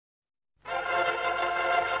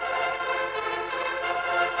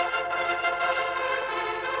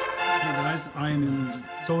I'm in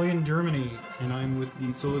Solingen, Germany, and I'm with the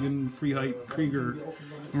Soligenfreizeitkrieger.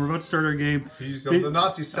 And we're about to start our game. He's on the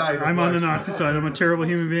Nazi side. I'm on the Nazi side. I'm a terrible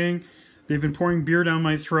human being. They've been pouring beer down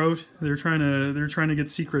my throat. They're trying to get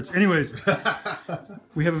secrets. Anyways,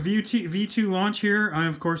 we have a V2 launch here. I,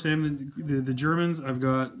 of course, am the Germans. I've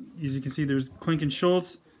got, as you can see, there's Klink and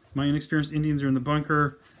Schultz. My inexperienced Indians are in the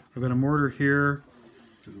bunker. I've got a mortar here.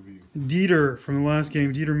 Dieter from the last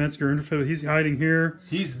game, Dieter Metzger, he's hiding here.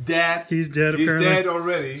 He's dead. He's dead. He's apparently. dead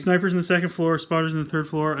already. Snipers in the second floor, spotters in the third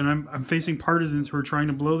floor, and I'm facing partisans who are trying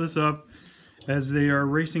to blow this up as they are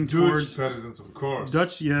racing towards Partisans, of course.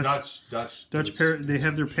 Dutch, yes. Dutch. They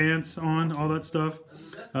have their pants on, all that stuff.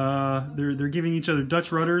 They're giving each other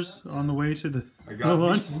Dutch rudders on the way to the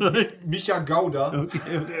launch site. Micha Gouda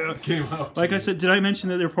came out. Like I said, did I mention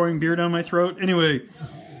that they're pouring beer down my throat? Anyway,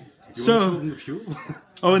 so in the fuel.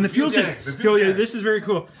 Oh, and the fuel tank. Oh yeah, this is very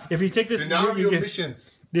cool. If you take this, so now you get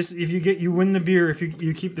missions. this. If you win the beer. If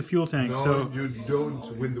you keep the fuel tank. No, so you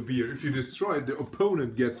don't win the beer. If you destroy it, the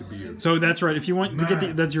opponent gets a beer. So that's right. If you want to get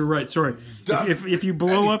the, that's your right. Sorry. If you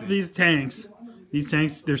blow up these tanks,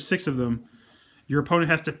 there's 6 of them. Your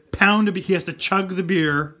opponent has to pound a beer. He has to chug the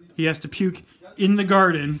beer. He has to puke in the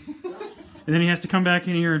garden. And then he has to come back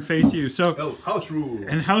in here and face you. So house rules.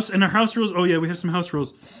 And our house rules. Oh yeah, we have some house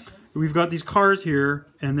rules. We've got these cars here,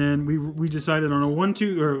 and then we decided on a 1,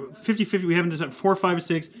 2, or 50-50. We haven't decided 4, 5,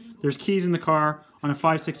 6. There's keys in the car. On a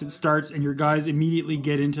 5, 6, it starts, and your guys immediately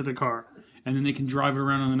get into the car, and then they can drive it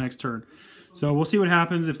around on the next turn. So we'll see what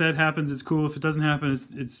happens. If that happens, it's cool. If it doesn't happen,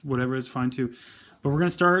 it's whatever. It's fine too. But we're gonna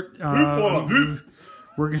start.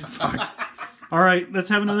 We're gonna. All right, let's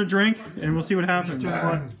have another drink, and we'll see what happens.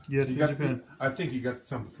 Yes, in Japan. I think you got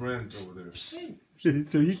some friends over there.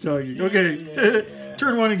 So he's talking. Okay,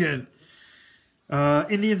 turn 1 again.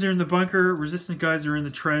 Indians are in the bunker. Resistant guys are in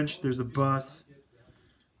the trench. There's a bus.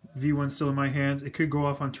 V1's still in my hands. It could go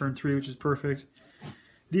off on turn 3, which is perfect.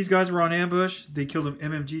 These guys were on ambush. They killed an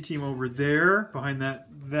MMG team over there, behind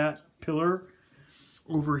that pillar.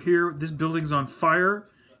 Over here, this building's on fire.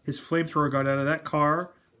 His flamethrower got out of that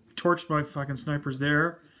car. Torched my fucking snipers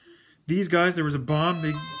there. These guys, there was a bomb.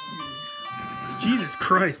 Jesus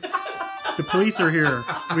Christ. The police are here.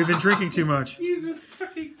 We've been drinking too much.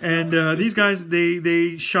 And these guys,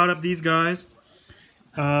 they shot up these guys.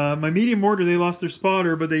 My medium mortar, they lost their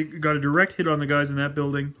spotter, but they got a direct hit on the guys in that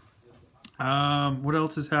building. What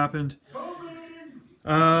else has happened?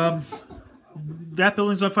 That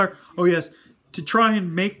building's on fire. Oh yes, to try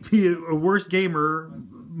and make me a worse gamer,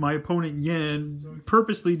 my opponent Yen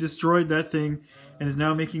purposely destroyed that thing and is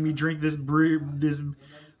now making me drink this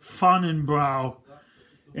Fahnenbrau.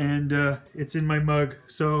 And it's in my mug.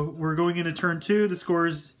 So we're going into turn 2. The score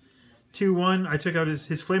is 2-1. I took out his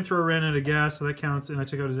flamethrower ran out of gas, so that counts. And I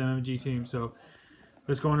took out his MMG team. So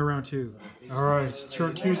let's go into round 2. All right,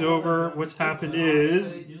 turn 2's over. What's happened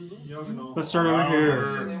is, let's start over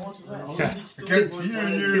here. Yeah. I can't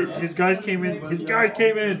hear you. His guys came in. His guys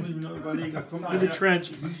came in the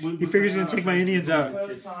trench. He figures he's gonna take my Indians out.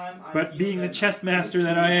 But being the chess master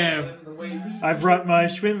that I am, I brought my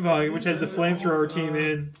Schwimmwagen, which has the flamethrower team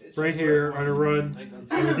in right here on a run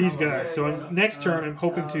with these guys. So on next turn, I'm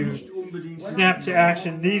hoping to snap to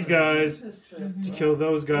action these guys to kill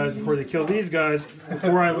those guys before they kill these guys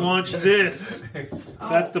before I launch this.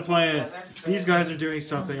 That's the plan. These guys are doing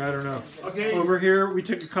something, I don't know. Over here, we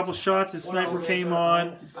took a couple shots. His sniper came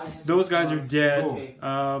on. Those guys are dead.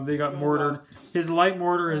 They got mortared. His light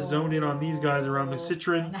mortar has zoned in on these guys around the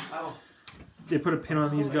Citron. They put a pin on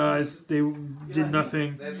these guys. They did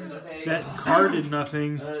nothing. That car did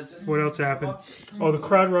nothing. What else happened? Oh, the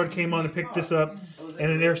crowd rod came on and picked this up,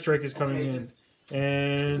 and an airstrike is coming in.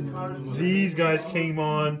 And these guys came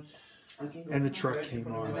on, and the truck came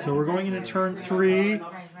on. So we're going into turn 3.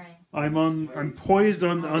 I'm poised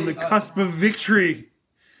on the cusp of victory.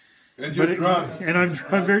 And you're drunk. And I'm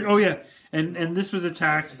very. Oh yeah. And this was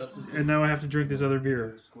attacked, and now I have to drink this other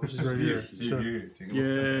beer, which is right here. So,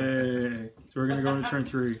 yay! So we're gonna go into turn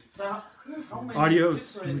 3.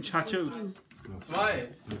 Adios, muchachos.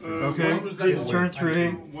 Okay, it's turn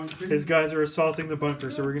 3. His guys are assaulting the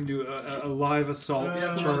bunker, so we're gonna do a live assault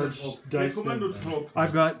charge dice thing.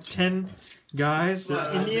 I've got 10 guys. They're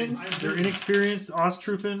Indians. They're inexperienced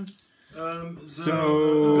Osttruppen.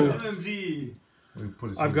 So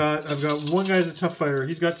I've got one guy's a tough fighter.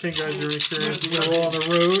 He's got 10 guys that are inexperienced. We're gonna roll on the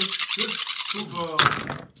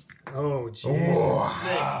road. Oh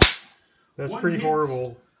Jesus! That's pretty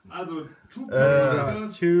horrible. 2,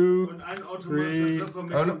 3.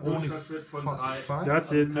 Only 5?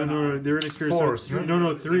 That's it. No, they're inexperienced. 4.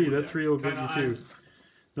 No, 3. That 3 will get you too.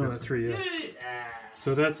 No, that 3. Yeah.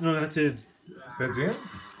 So that's it. That's it?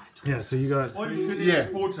 Yeah, so you got... Yeah.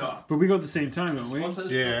 But we go at the same time, don't we?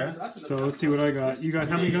 Yeah. So let's see what I got. You got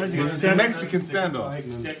how many guys? You got It's a 7? Mexican standoff.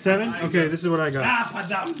 7? Okay, this is what I got.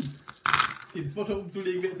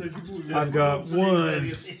 I've got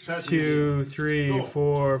 1, 2, 3,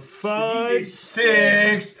 4, 5,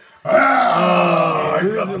 6.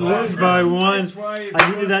 Lose by 1.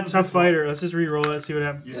 I needed that tough fighter. Let's just re-roll it, see what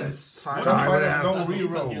happens. Yes. Tough fighters no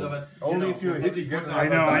re-roll. Only if you hit, you get I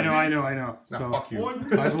know. Now, So fuck you.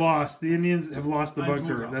 I've lost. The Indians have lost the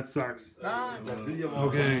bunker. That sucks.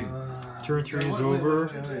 Okay. Turn 3 is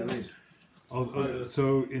over.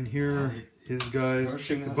 So in here, his guys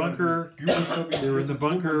took the bunker. They were in the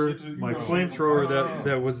bunker. My flamethrower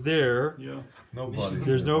that was there. Nobody.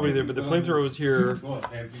 There's nobody there, but the flamethrower was here.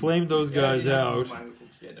 Flamed those guys out.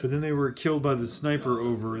 But then they were killed by the sniper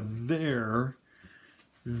over there.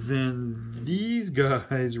 Then these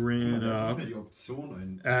guys ran up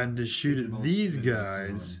and to shoot at these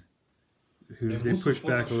guys, who they pushed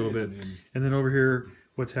back a little bit. And then over here,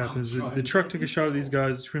 what's happened is the truck took a shot at these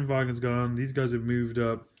guys. The Schwimmwagen's gone. These guys have moved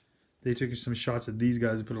up. They took some shots at these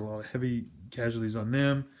guys and put a lot of heavy casualties on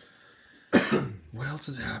them. What else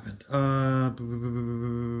has happened?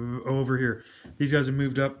 Over here. These guys have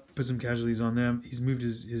moved up, put some casualties on them. He's moved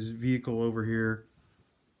his vehicle over here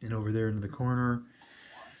and over there into the corner.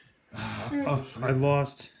 I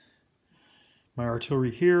lost my artillery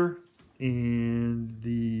here, and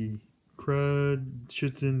the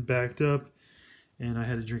Schützen backed up, and I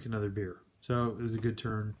had to drink another beer. So it was a good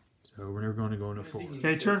turn. So we're never going to go into 4.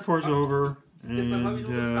 Okay, turn 4 is over, and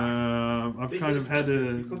I've kind of had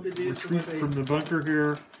to retreat from the bunker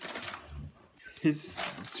here. His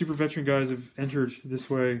super veteran guys have entered this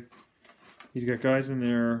way. He's got guys in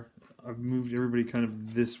there. I've moved everybody kind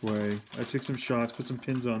of this way. I took some shots, put some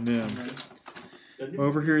pins on them.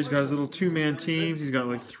 Over here, he's got his little 2-man teams. He's got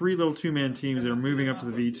like 3 little 2-man teams that are moving up to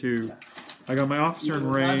the V2. I got my officer in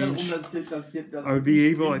range. I would be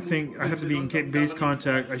able, I think, I have to be in base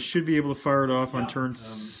contact. I should be able to fire it off on turn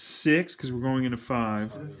 6 because we're going into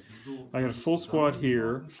 5. I got a full squad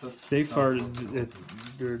here. They fired,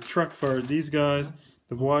 their truck fired these guys.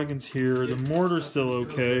 The wagon's here. The mortar's still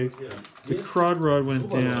okay. The crod rod went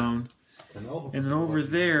down. And then over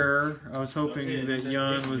there, I was hoping that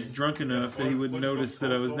Jan was drunk enough that he would notice that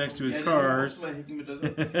I was next to his cars.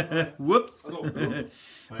 Whoops.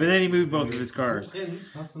 But then he moved both of his cars.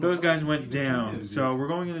 Those guys went down. So we're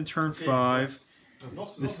going into turn 5.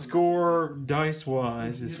 The score,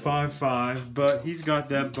 dice-wise, is 5-5, but he's got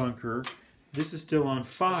that bunker. This is still on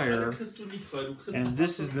fire, and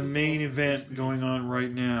this is the main event going on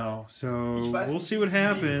right now. So we'll see what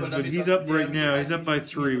happens, but he's up right now. He's up by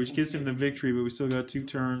 3, which gives him the victory, but we still got 2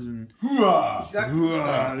 turns. And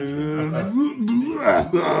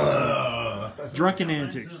drunken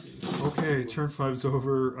antics. Okay, turn 5's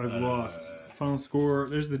over. I've lost. Final score,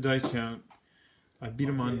 there's the dice count. I beat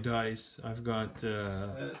him on dice. I've got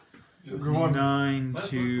 9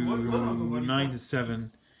 to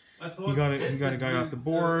 7. He got a guy off the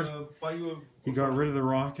board. He got rid of the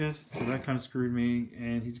rocket, so that kind of screwed me.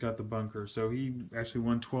 And he's got the bunker, so he actually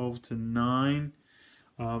won 12 to 9.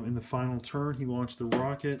 In the final turn, he launched the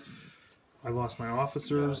rocket. I lost my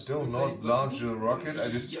officers. Do not launch the rocket. I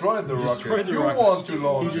destroyed the rocket. You want to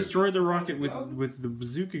launch it. He destroyed the rocket with the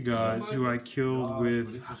bazooka guys, who I killed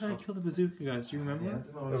with... How did I kill the bazooka guys? Do you remember?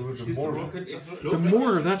 With the mortar. The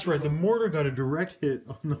mortar, that's right. The mortar got a direct hit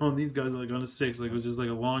on these guys, like on a 6. Like it was just like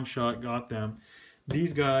a long shot, got them.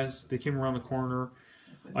 These guys, they came around the corner.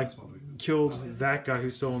 I killed that guy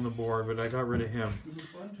who's still on the board, but I got rid of him.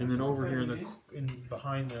 And then over here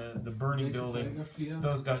behind the burning building,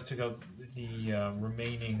 those guys took out the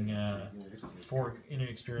remaining 4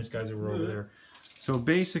 inexperienced guys that were over there. So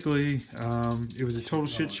basically, it was a total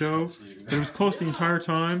shit show, but it was close the entire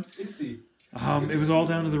time. It was all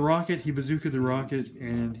down to the rocket. He bazookaed the rocket,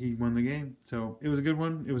 and he won the game. So it was a good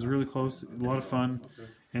one. It was really close, a lot of fun,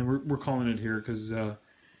 and we're calling it here because,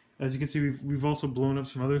 as you can see, we've also blown up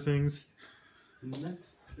some other things.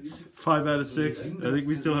 5 out of 6. I think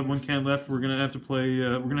we still have 1 can left. We're gonna have to play.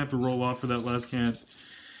 We're gonna have to roll off for that last can.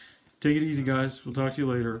 Take it easy, guys. We'll talk to you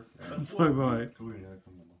later. Bye bye.